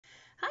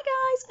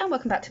guys, and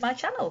welcome back to my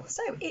channel.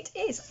 So it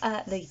is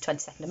the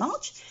 22nd of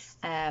March,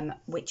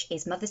 which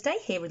is Mother's Day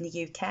here in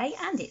the UK,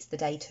 and it's the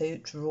day to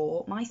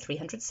draw my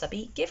 300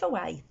 subbie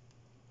giveaway.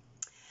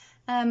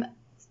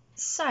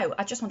 So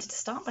I just wanted to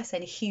start by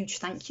saying a huge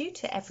thank you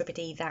to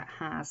everybody that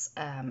has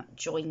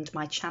joined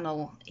my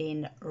channel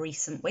in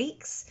recent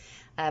weeks.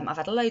 I've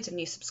had loads of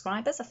new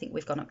subscribers. I think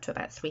we've gone up to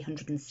about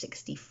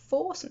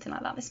 364, something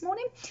like that this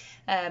morning.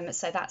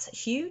 So that's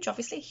huge,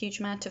 obviously, a huge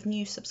amount of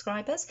new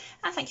subscribers.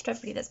 And thank you to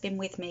everybody that's been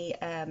with me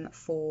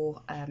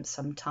for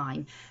some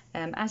time.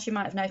 As you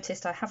might have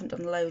noticed, I haven't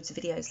done loads of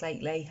videos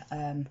lately.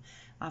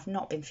 I've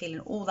not been feeling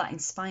all that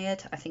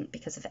inspired. I think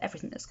because of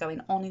everything that's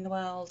going on in the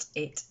world,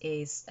 it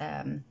is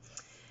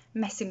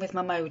messing with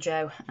my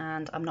mojo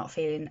and I'm not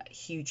feeling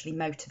hugely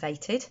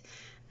motivated.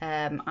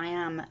 I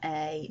am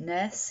a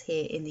nurse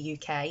here in the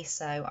UK,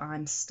 so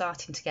I'm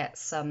starting to get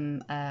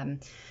some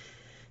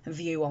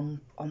view on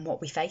what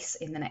we face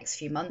in the next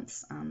few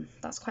months.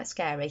 That's quite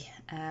scary,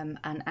 and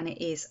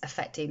it is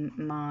affecting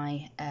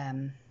my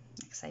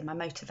like I say, my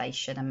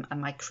motivation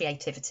and my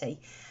creativity.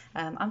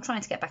 I'm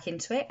trying to get back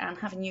into it, and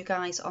having you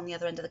guys on the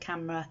other end of the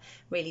camera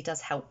really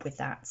does help with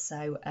that.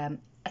 So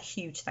a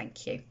huge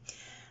thank you.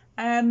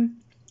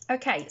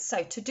 Okay,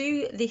 so to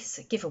do this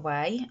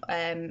giveaway,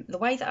 the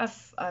way that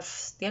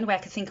the only way I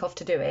can think of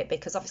to do it,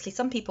 because obviously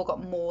some people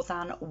got more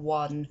than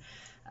one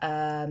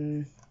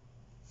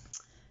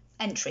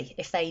entry.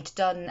 If they'd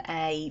done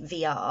a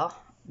VR,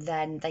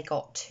 then they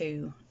got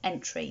 2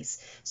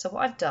 entries. So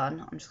what I've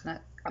done,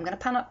 I'm gonna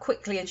pan up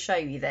quickly and show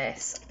you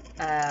this.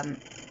 There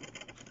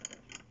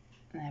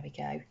we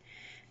go.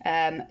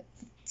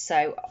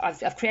 So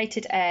I've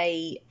created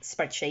a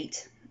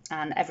spreadsheet,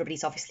 and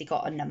everybody's obviously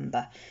got a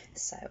number.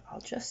 So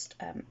I'll just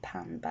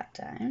pan back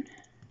down.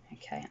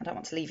 Okay, I don't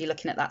want to leave you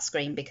looking at that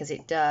screen because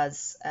it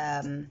does,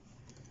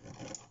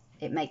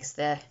 it makes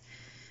the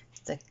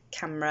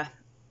camera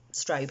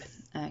strobe.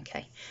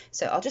 Okay,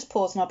 so I'll just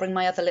pause and I'll bring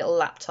my other little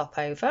laptop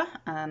over,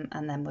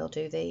 and then we'll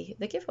do the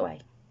giveaway.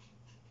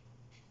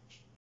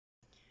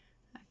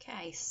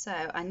 Okay, so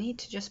I need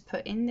to just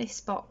put in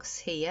this box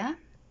here.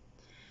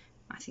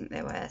 I think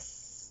there were,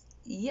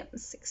 yep,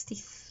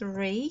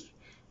 63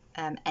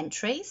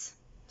 entries,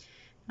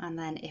 and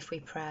then if we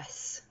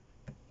press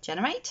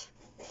generate,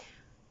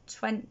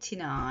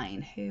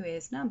 29. Who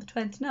is number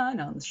 29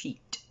 on the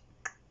sheet?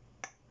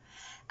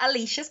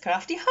 Alicia's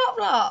Crafty Hot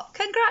Block.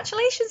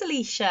 Congratulations,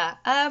 Alicia.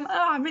 Oh,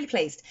 I'm really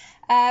pleased.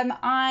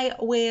 I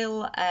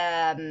will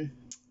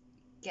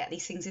get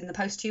these things in the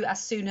post to you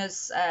as soon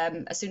as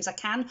I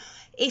can.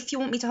 If you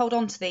want me to hold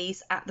on to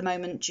these at the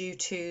moment due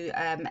to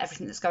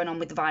everything that's going on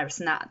with the virus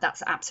and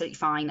that's absolutely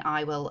fine.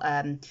 I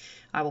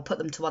will put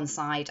them to one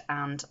side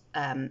and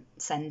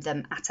send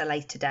them at a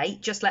later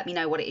date. Just let me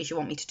know what it is you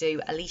want me to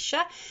do,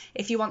 Alicia.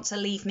 If you want to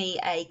leave me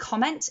a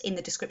comment in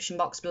the description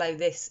box below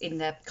this, in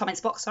the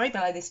comments box, sorry,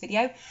 below this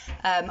video,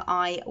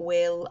 I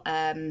will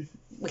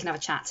we can have a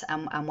chat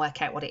and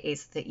work out what it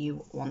is that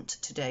you want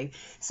to do.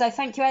 So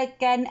thank you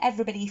again,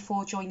 everybody,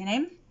 for joining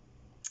in.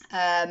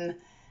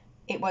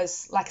 It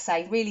was, like I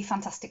say, really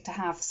fantastic to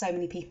have so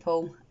many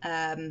people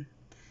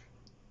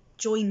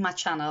join my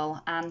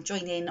channel and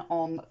join in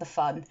on the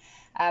fun.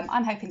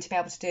 I'm hoping to be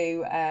able to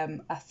do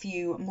a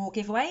few more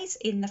giveaways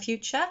in the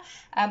future.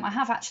 I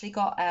have actually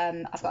got,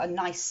 I've got a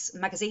nice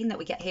magazine that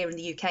we get here in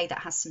the UK that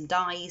has some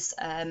dies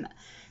and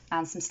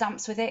some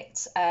stamps with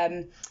it.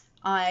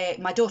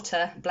 My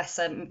daughter, bless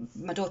her,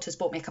 my daughter's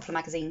bought me a couple of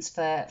magazines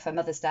for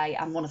Mother's Day,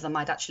 and one of them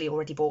I'd actually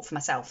already bought for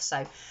myself.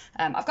 So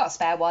I've got a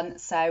spare one,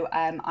 so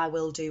I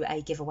will do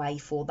a giveaway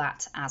for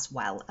that as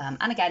well.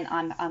 And again,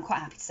 I'm quite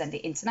happy to send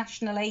it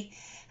internationally.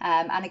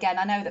 And again,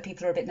 I know that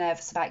people are a bit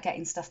nervous about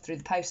getting stuff through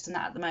the post and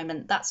that at the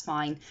moment. That's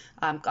fine.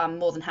 I'm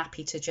more than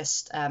happy to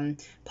just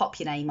pop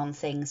your name on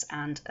things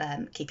and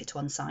keep it to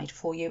one side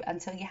for you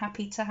until you're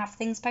happy to have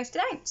things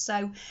posted out.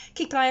 So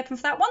keep an eye open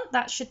for that one.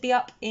 That should be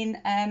up in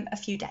a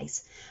few days.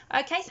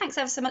 Okay, thanks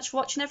ever so much for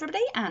watching, everybody,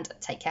 and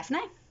take care for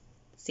now.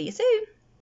 See you soon.